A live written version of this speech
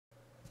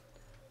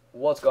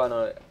What's going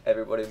on,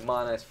 everybody?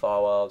 My name is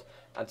Farworld,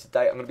 and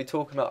today I'm going to be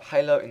talking about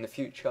Halo in the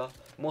future,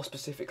 more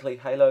specifically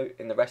Halo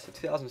in the rest of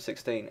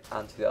 2016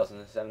 and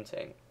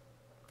 2017.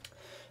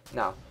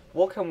 Now,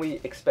 what can we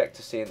expect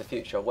to see in the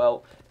future?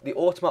 Well, the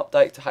autumn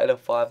update to Halo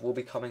 5 will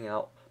be coming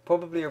out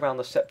probably around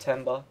the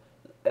September,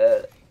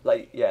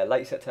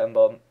 late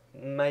September,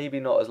 maybe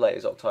not as late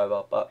as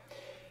October, but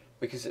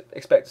we can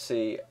expect to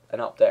see an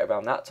update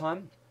around that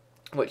time,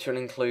 which will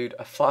include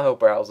a file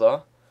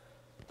browser.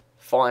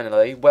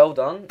 Finally, well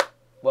done.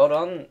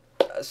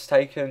 It's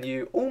taken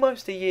you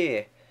almost a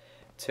year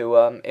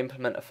to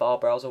implement a file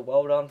browser.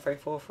 Well done,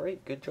 343.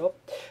 Good job.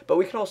 But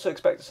we can also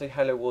expect to see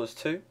Halo Wars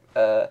 2.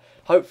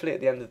 Hopefully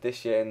at the end of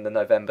this year, in the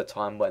November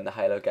time, when the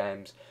Halo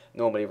games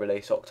normally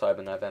release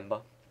October, November.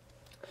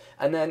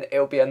 And then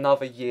it'll be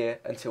another year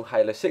until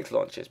Halo 6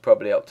 launches,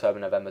 probably October,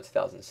 November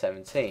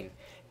 2017,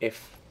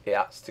 if it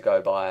has to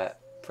go by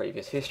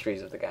previous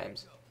histories of the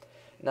games.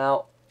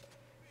 Now,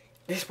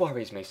 this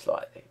worries me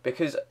slightly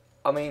because,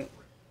 I mean,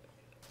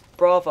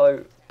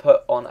 Bravo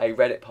put on a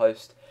Reddit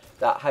post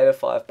that Halo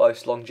 5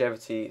 boasts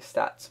longevity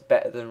stats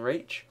better than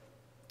Reach.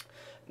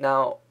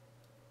 Now,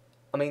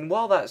 I mean,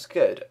 while that's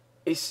good,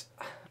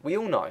 we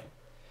all know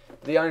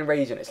the only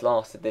reason it's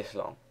lasted this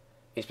long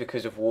is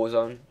because of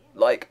Warzone.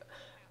 Like,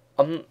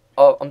 I'm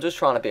just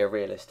trying to be a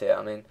realist here.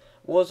 I mean,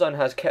 Warzone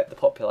has kept the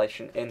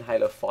population in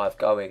Halo 5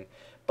 going,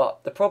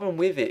 but the problem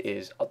with it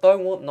is I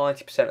don't want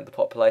 90% of the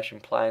population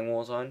playing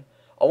Warzone.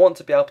 I want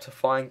to be able to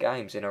find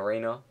games in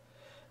Arena,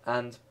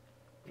 and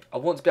I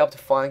want to be able to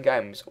find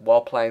games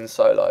while playing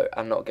solo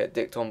and not get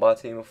dicked on by a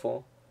team of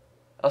 4.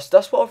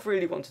 That's what I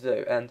really want to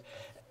do. And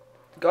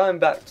going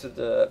back to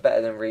the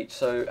better than Reach,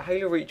 so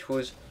Halo Reach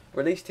was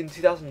released in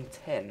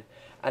 2010,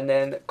 and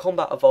then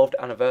Combat Evolved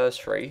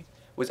Anniversary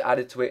was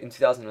added to it in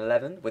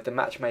 2011 with the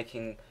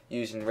matchmaking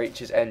using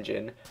Reach's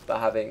engine but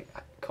having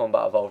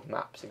Combat Evolved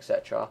maps,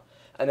 etc.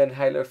 And then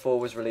Halo 4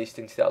 was released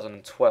in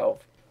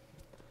 2012.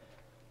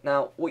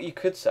 Now, what you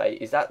could say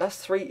is that that's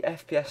 3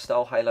 FPS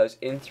style Halos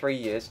in 3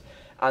 years,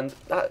 and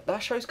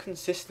that shows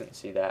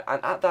consistency there.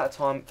 And at that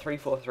time,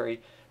 343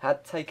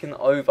 had taken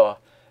over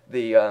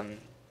the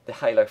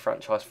Halo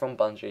franchise from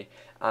Bungie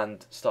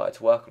and started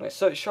to work on it.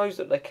 So it shows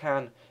that they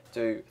can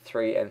do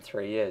 3 in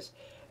 3 years.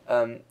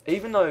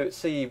 Even though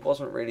CE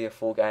wasn't really a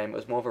full game, it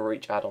was more of a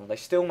Reach add-on, they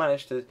still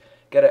managed to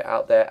get it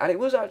out there, and it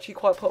was actually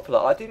quite popular.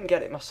 I didn't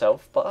get it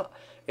myself, but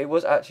it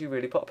was actually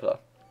really popular.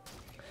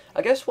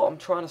 I guess what I'm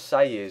trying to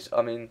say is,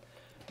 I mean,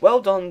 well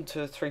done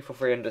to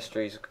 343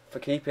 Industries for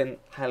keeping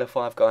Halo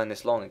 5 going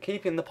this long and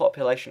keeping the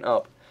population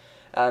up.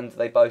 And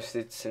they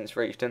boasted since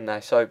Reach, didn't they?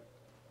 So,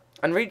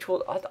 and Reach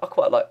was, I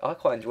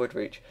quite enjoyed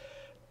Reach,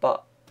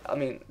 but I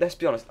mean, let's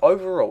be honest.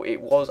 Overall, it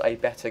was a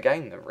better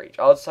game than Reach.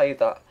 I would say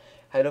that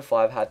Halo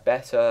 5 had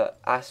better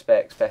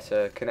aspects,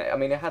 better connect. I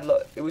mean,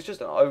 it was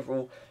just an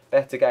overall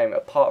better game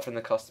apart from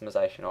the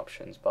customization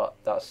options, but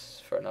that's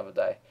for another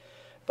day.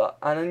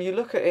 And then you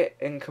look at it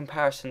in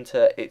comparison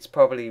to its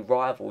probably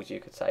rivals, you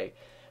could say.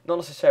 Not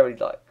necessarily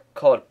like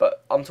COD,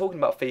 but I'm talking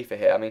about FIFA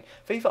here. I mean,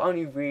 FIFA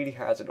only really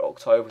has an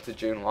October to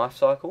June life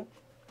cycle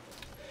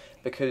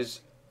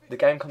because the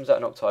game comes out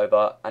in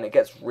October and it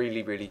gets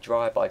really, really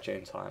dry by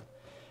June time.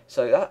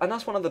 So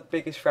that's one of the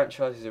biggest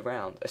franchises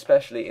around,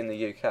 especially in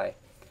the UK.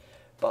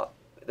 But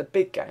the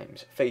big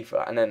games,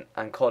 FIFA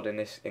and COD in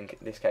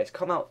this case,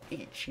 come out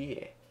each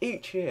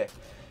year.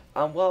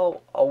 And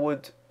while I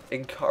would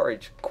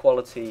encourage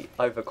quality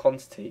over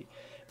quantity,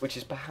 which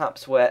is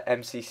perhaps where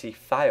MCC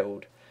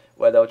failed,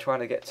 where they were trying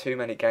to get too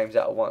many games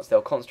out at once. They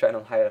were concentrating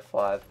on Halo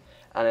 5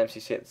 and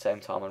MCC at the same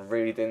time and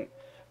really didn't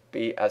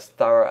be as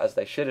thorough as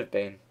they should have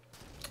been.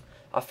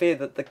 I fear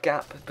that the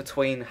gap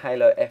between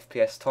Halo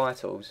FPS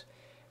titles,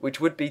 which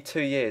would be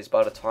 2 years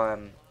by the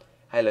time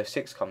Halo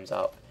 6 comes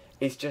out,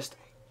 is just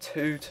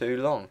too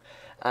long,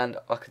 and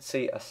I could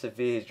see a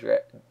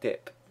severe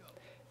dip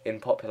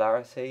in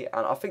popularity,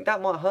 and I think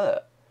that might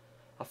hurt.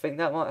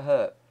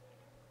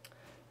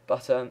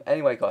 But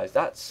anyway, guys,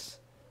 that's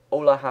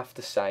all I have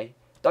to say.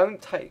 Don't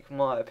take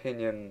my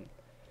opinion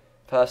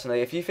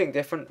personally. If you think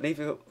different, leave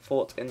your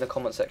thoughts in the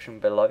comment section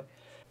below.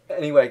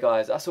 Anyway,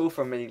 guys, that's all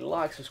from me.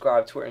 Like,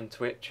 subscribe, Twitter and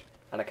Twitch,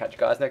 and I'll catch you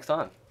guys next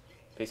time.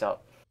 Peace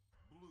out.